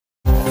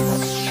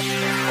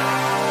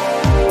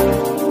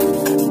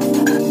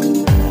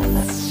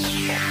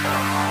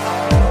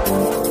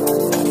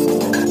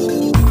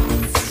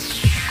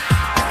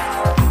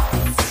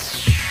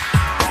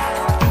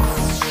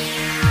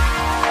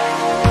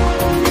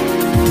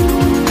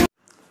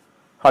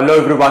Hello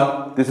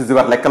everyone, this is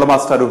your Lekkala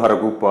Mastaru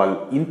Haragopal.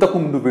 ఇంతకు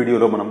ముందు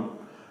వీడియోలో మనం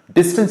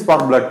డిస్టెన్స్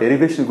ఫార్ములా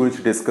డెరివేషన్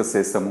గురించి డిస్కస్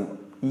చేస్తాము.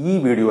 ఈ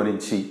వీడియో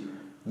నుంచి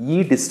ఈ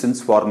డిస్టెన్స్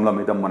ఫార్ములా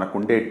మీద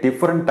మనకుండే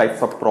డిఫరెంట్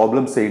టైప్స్ ఆఫ్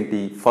ప్రాబ్లమ్స్ ఏంటి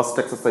ఫస్ట్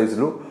ఎక్సర్సైజ్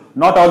లో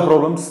not all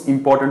problems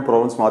important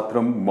problems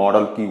మాత్రం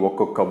మోడల్ కి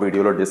ఒక్కొక్క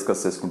వీడియోలో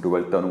డిస్కస్ చేసుకుంటూ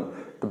వెళ్తాను.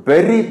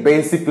 వెరీ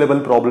బేసిక్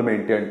లెవెల్ ప్రాబ్లం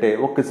ఏంటి అంటే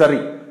ఒక్కసారి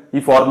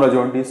ఈ ఫార్ములా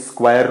చూడండి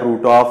square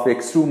root of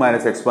x2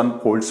 minus x1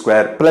 whole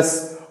square plus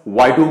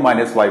y2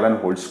 minus y1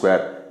 whole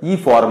square. ఈ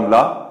formula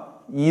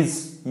is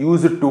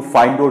used to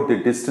find out the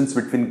distance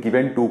between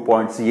given 2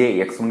 points a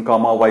x1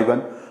 comma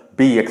y1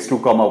 b x2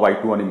 comma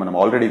y2 అని మనం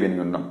already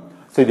విని ఉన్నాం.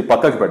 So ఇది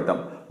పక్కకు పెడదాం.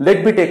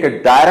 Let me take a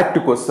direct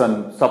question.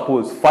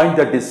 Suppose find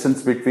the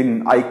distance between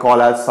I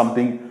call as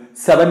something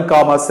 7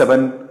 comma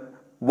 7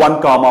 1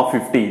 comma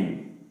 15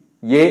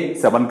 a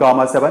 7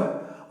 comma 7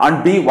 and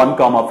b 1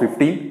 comma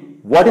 15.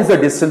 What is the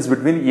distance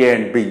between a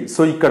and b?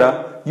 So ikkada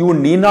you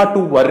need not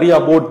to worry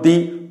about the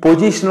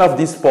position of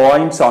this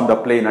points on the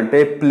plane. అంటే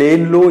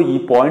plane లో ఈ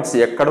points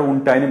ఎక్కడ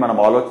ఉంటాయని మనం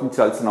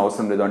ఆలోచించాల్సిన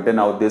అవసరం లేదు. అంటే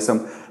నా ఉద్దేశం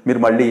మీరు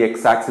మళ్ళీ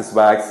X axis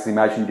why axis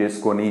imagine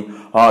చేసుకొని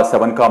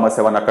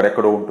 7,7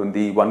 అక్కడెక్కడో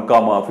ఉంటుంది,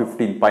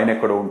 1,15 పైన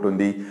ఎక్కడో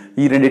ఉంటుంది,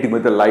 ఈ రెండింటి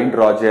మీద లైన్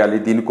డ్రా చేయాలి,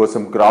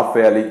 దీనికోసం గ్రాఫ్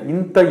వేయాలి,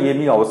 ఇంత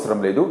ఏమీ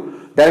అవసరం లేదు.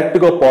 డైరెక్ట్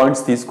గా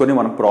పాయింట్స్ తీసుకొని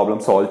మనం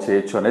ప్రాబ్లమ్ సాల్వ్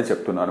చేయొచ్చు అనేది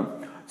చెప్తున్నాను.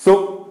 సో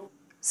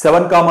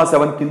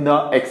 7,7 కింద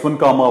x1,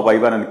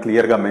 y1 అని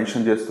క్లియర్ గా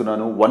మెన్షన్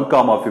చేస్తున్నాను.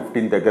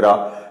 1,15 దగ్గర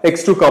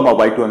x2,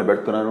 y2 అని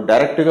పెడుతున్నాను.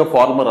 డైరెక్ట్ గా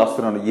ఫార్ములా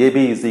రాస్తున్నాను. AB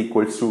is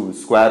equals to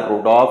square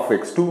root of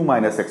x2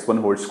 minus x1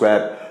 whole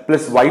square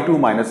plus y2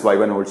 minus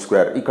y1 whole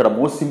square. ఇక్కడ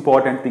మోస్ట్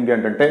ఇంపార్టెంట్ థింగ్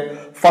ఏంటంటే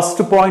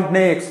ఫస్ట్ పాయింట్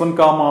నే x1,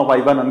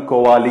 y1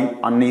 అనుకోవాలి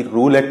అన్ని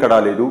రూల్ ఎక్కడా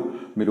లేదు.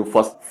 మీరు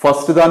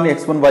ఫస్ట్ దాన్ని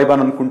x1,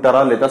 y1 అనుకుంటారా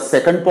లేదా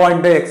సెకండ్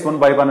పాయింట్ నే x1,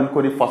 y1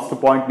 అనుకుని ఫస్ట్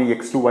పాయింట్ ని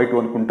x2,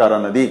 y2 అనుకుంటారా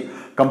అన్నది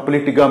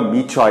కంప్లీట్ గా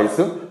మీ చాయిస్.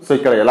 సో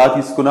ఇక్కడ ఎలా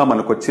తీసుకున్నా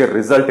మనకు వచ్చే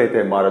రిజల్ట్ అయితే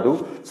మారదు.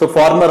 సో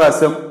ఫార్ములా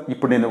రాసాం.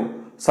 ఇప్పుడు నేను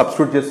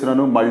సబ్స్టిట్యూట్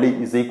చేస్తున్నాను. మళ్ళీ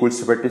ఈజ్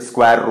ఈక్వల్స్ పెట్టి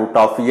స్క్వేర్ రూట్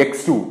ఆఫ్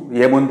x2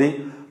 ఏముంది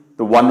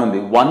 1 ఉంది,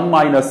 1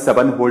 minus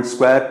 7 whole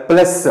square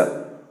plus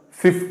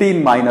 15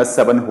 minus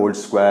 7 whole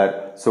square.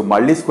 So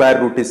మళ్ళీ square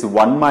root is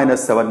 1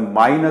 minus 7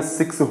 minus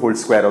 6 whole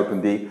square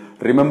అవుతుంది.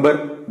 రిమెంబర్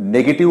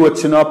నెగిటివ్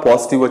వచ్చినా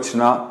పాజిటివ్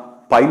వచ్చినా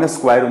పైన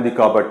స్క్వేర్ ఉంది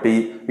కాబట్టి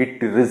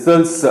it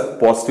results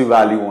positive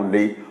value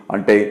only.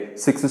 అంటే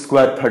 6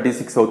 square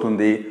 36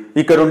 అవుతుంది.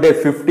 ఇక్కడ ఉండే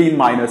 15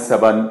 minus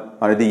 7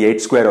 అనేది 8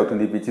 square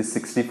అవుతుంది, విచ్ ఇస్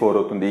 64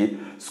 అవుతుంది.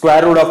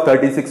 Square root of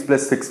 36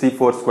 plus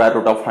 64 square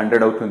root of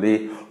 100 అవుతుంది.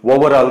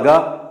 ఓవరాల్ గా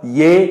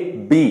ఏ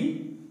బి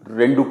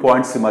రెండు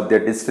పాయింట్స్ మధ్య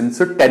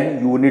డిస్టెన్స్ 10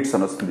 యూనిట్స్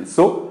అని వస్తుంది.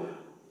 సో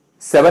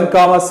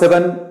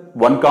 7,7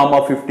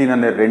 1,15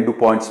 అనే రెండు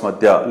పాయింట్స్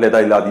మధ్య లేదా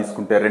ఇలా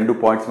తీసుకుంటే రెండు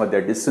పాయింట్స్ మధ్య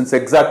డిస్టెన్స్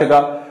ఎగ్జాక్ట్ గా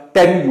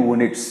 10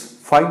 యూనిట్స్.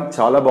 ఫైన్,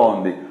 చాలా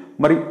బాగుంది.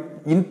 మరి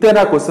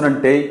ఇంతేనా క్వశ్చన్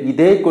అంటే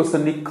ఇదే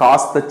క్వశ్చన్ ని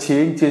కాస్త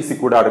చేంజ్ చేసి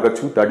కూడా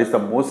అడగచ్చు. That is the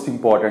most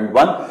important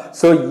one.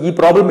 So ఈ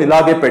ప్రాబ్లం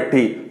ఇలాగే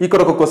పెట్టి ఇక్కడ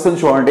ఒక క్వశ్చన్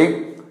చూడండి.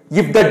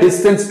 ఇఫ్ ద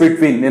డిస్టెన్స్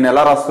బిట్వీన్, నేను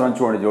ఎలా రాస్తున్నాను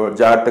చూడండి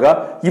జాగ్రత్తగా.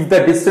 ఇఫ్ ద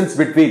డిస్టెన్స్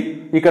బిట్వీన్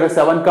ఇక్కడ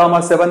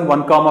 7,7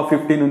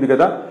 1,15 ఉంది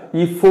కదా,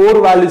 ఈ 4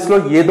 వాల్యూస్ లో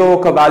ఏదో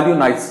ఒక వాల్యూ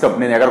నా ఇష్టం,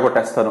 నేను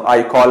ఎగరగొట్టేస్తాను.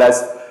 I call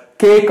as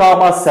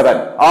k,7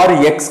 are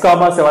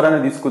x,7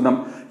 అని తీసుకుందాం.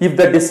 If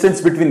the distance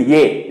between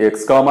a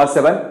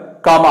x,7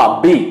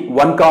 b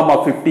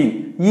 1,15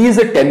 is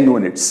 10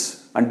 units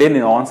అంటే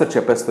నేను ఆన్సర్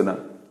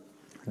చెప్పేస్తున్నాను.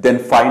 Then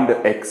find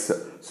x.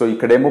 సో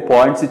ఇక్కడేమో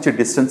పాయింట్స్ ఇచ్చి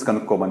డిస్టెన్స్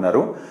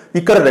కనుక్కోమన్నారు.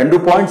 ఇక్కడ 2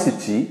 పాయింట్స్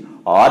ఇచ్చి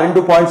ఆ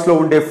 2 పాయింట్స్ లో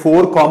ఉండే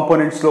 4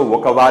 కాంపోనెంట్స్ లో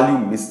ఒక వాల్యూ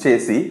మిస్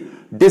చేసి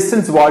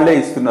డిస్టెన్స్ వాళ్లే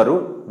ఇస్తున్నారు.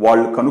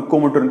 వాళ్ళు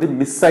కనుక్కోమంటున్నది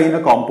మిస్ అయిన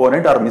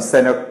కాంపోనెంట్ ఆర్ మిస్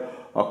అయిన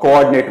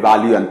కోఆర్డినేట్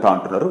వాల్యూ ఎంత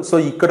అంటున్నారు. సో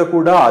ఇక్కడ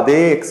కూడా అదే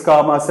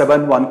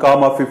x,7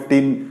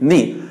 1,15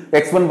 ని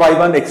x1,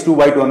 y1 x2,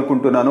 y2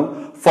 అనుకుంటున్నాను.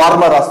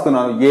 ఫార్ములా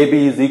రాస్తున్నాను. AB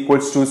is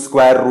equals to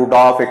square root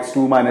of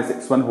x2 minus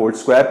x1 whole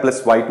square plus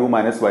y2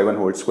 minus y1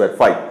 whole square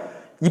 5.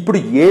 ఇప్పుడు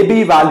AB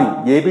value,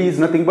 AB is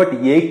nothing but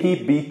A కి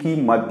B కి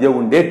మధ్య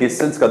ఉండే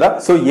distance కదా.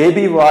 So AB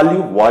value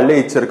వాళ్ళే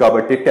ఇచ్చారు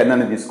కాబట్టి 10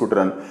 అని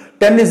తీసుకుంటున్నాను.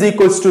 10 is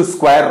equals to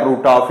square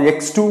root of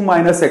x2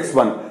 minus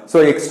x1. So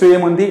x2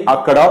 ఏముంది,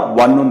 అక్కడ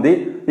 1 ఉంది,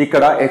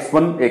 ఇక్కడ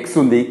x1 x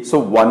ఉంది. So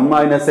 1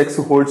 minus x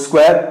whole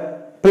square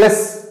plus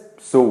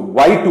so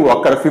y2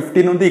 అక్కడ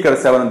 15 ఉంది, ఇక్కడ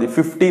 7 ఉంది,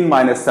 15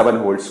 minus 7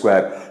 whole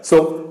square. సో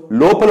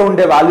లోపల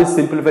ఉండే వాల్యూస్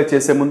సింప్లిఫై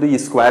చేసే ముందు ఈ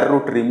స్క్వేర్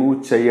రూట్ రిమూవ్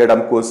చేయడం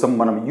కోసం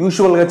మనం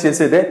యూజువల్ గా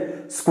చేసేదే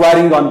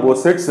squaring on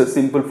both sides.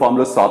 Simple form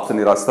లో సాప్స్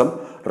అని రాస్తాం.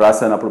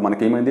 రాసినప్పుడు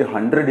మనకి ఏమైంది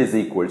 100 is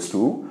equals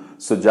to,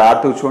 సో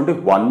జాగ్రత్తగా చూడండి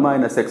 1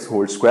 minus x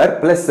whole square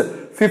plus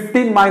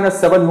 15 minus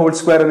 7 whole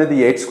square అనేది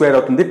 8 square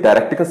అవుతుంది.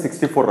 డైరెక్ట్ గా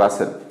 64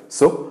 రాశాను.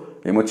 సో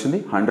ఏమొచ్చింది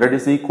 100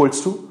 is equals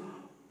to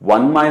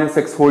 1 minus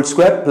x whole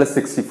square plus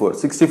 64.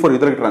 64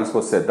 ఇద్దరికి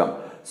ట్రాన్స్పోజ్ చేద్దాం.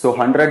 So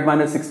 100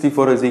 minus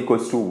 64 is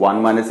equals to 1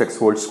 minus x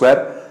whole square.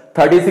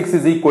 36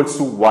 is equals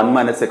to 1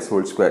 minus x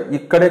whole square.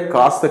 ఇక్కడే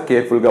కాస్త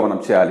careful గా మనం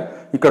చేయాలి.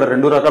 ఇక్కడ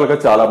రెండు రకాలుగా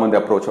చాలా మంది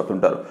అప్రోచ్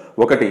అవుతుంటారు.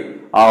 ఒకటి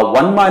ఆ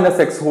 1 minus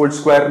x whole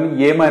square ని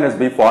a minus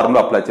b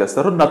formula apply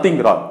చేస్తారు,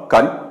 నథింగ్ రాంగ్.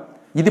 కానీ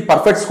ఇది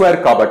పర్ఫెక్ట్ స్క్వేర్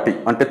కాబట్టి,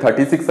 అంటే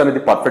 36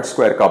 అనేది పర్ఫెక్ట్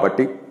స్క్వేర్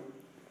కాబట్టి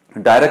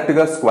డైరెక్ట్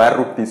గా స్క్వేర్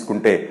రూట్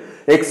తీసుకుంటే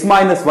X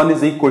minus 1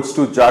 is equals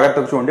to,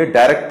 జాగ్రత్తగా చూడండి,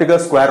 డైరెక్ట్ గా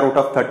స్క్వేర్ రూట్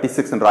ఆఫ్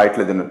 36 అని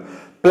రాయట్లేదు నేను,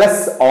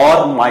 ప్లస్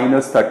ఆర్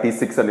మైనస్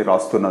 36 అని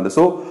రాస్తున్నాను.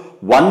 So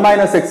 1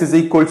 minus X is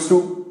equals to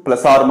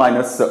plus are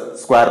minus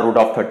square root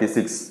of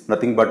 36,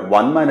 nothing but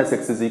 1 minus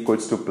X is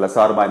equals to plus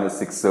are minus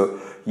 6.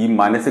 ఈ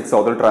minus X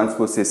అవతల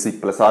transpose చేసి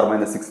plus are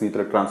minus 6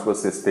 ఇతర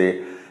transpose చేస్తే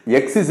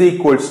X is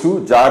equals to,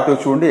 జాగ్రత్తగా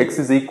చూడండి,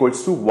 X is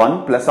equals to 1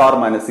 plus are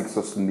minus 6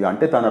 వస్తుంది.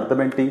 అంటే దాని అర్థం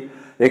ఏంటి,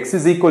 ఎక్స్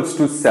ఇస్ ఈక్వల్స్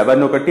టు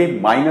 7 ఒకటి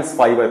మైనస్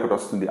 5 ఒకటి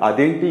వస్తుంది.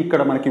 అదేంటి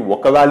ఇక్కడ మనకి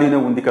ఒక వాల్యూనే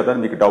ఉంది కదా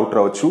అని మీకు డౌట్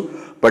రావచ్చు,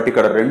 బట్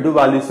ఇక్కడ రెండు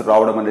వాల్యూస్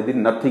రావడం అనేది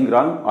నథింగ్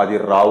రాంగ్, అది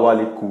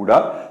రావాలి కూడా.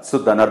 సో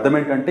దాని అర్థం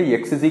ఏంటంటే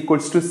ఎక్స్ ఇస్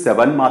ఈక్వల్స్ టు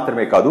 7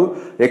 మాత్రమే కాదు,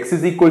 X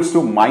is equals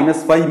to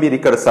minus 5 మీరు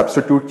ఇక్కడ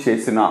సబ్స్టిట్యూట్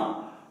చేసిన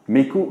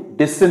మీకు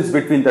distance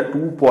between the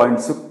 2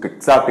 points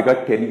exact గా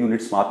 10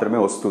 యూనిట్స్ మాత్రమే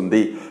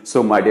వస్తుంది. సో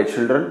మై డియర్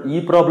చిల్డ్రన్, ఈ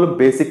ప్రాబ్లం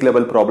బేసిక్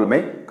లెవెల్ ప్రాబ్లమే,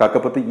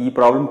 కాకపోతే ఈ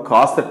ప్రాబ్లం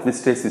కాస్త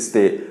ట్విస్ట్ చేసి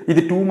ఇస్తే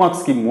ఇది 2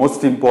 మార్క్స్ కి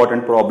మోస్ట్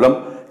ఇంపార్టెంట్ ప్రాబ్లం.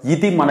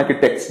 ఇది మనకి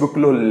టెక్స్ట్ బుక్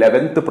లో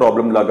 11th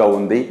ప్రాబ్లం లాగా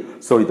ఉంది.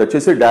 సో ఇది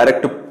వచ్చేసి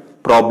డైరెక్ట్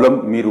ప్రాబ్లం,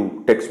 మీరు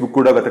టెక్స్ట్ బుక్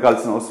కూడా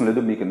వెతకాల్సిన అవసరం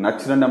లేదు, మీకు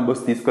నచ్చిన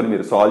నెంబర్స్ తీసుకొని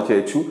మీరు సాల్వ్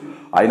చేయొచ్చు.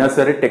 అయినా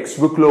సరే టెక్స్ట్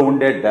బుక్ లో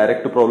ఉండే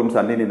డైరెక్ట్ ప్రాబ్లమ్స్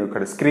అన్ని నేను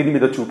ఇక్కడ స్క్రీన్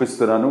మీద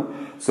చూపిస్తున్నాను.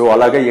 సో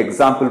అలాగే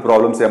ఎగ్జాంపుల్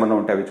ప్రాబ్లమ్స్ ఏమైనా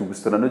ఉంటే అవి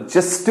చూపిస్తున్నాను.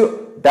 Just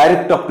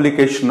direct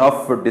application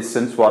of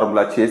distance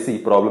formula చేసి ఈ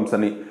ప్రాబ్లమ్స్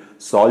అన్ని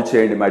సాల్వ్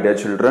చేయండి మై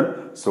డియర్ చిల్డ్రన్.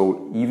 సో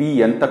ఇవి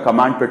ఎంత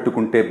కమాండ్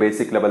పెట్టుకుంటే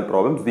బేసిక్ లెవెల్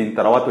ప్రాబ్లమ్స్, దీని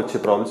తర్వాత వచ్చే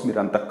ప్రాబ్లమ్స్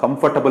మీరు అంత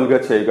కంఫర్టబుల్ గా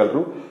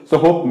చేయగలరు. సో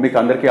హోప్ మీకు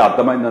అందరికీ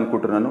అర్థమైంది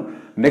అనుకుంటున్నాను.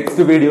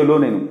 నెక్స్ట్ వీడియోలో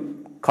నేను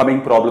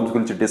కమింగ్ ప్రాబ్లమ్స్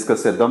గురించి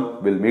డిస్కస్ చేద్దాం.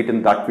 Will meet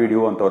in that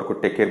video.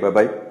 అంతవరకు take care, by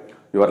by.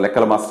 Your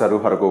లెక్కల మాస్టారు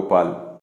హరగోపాల్.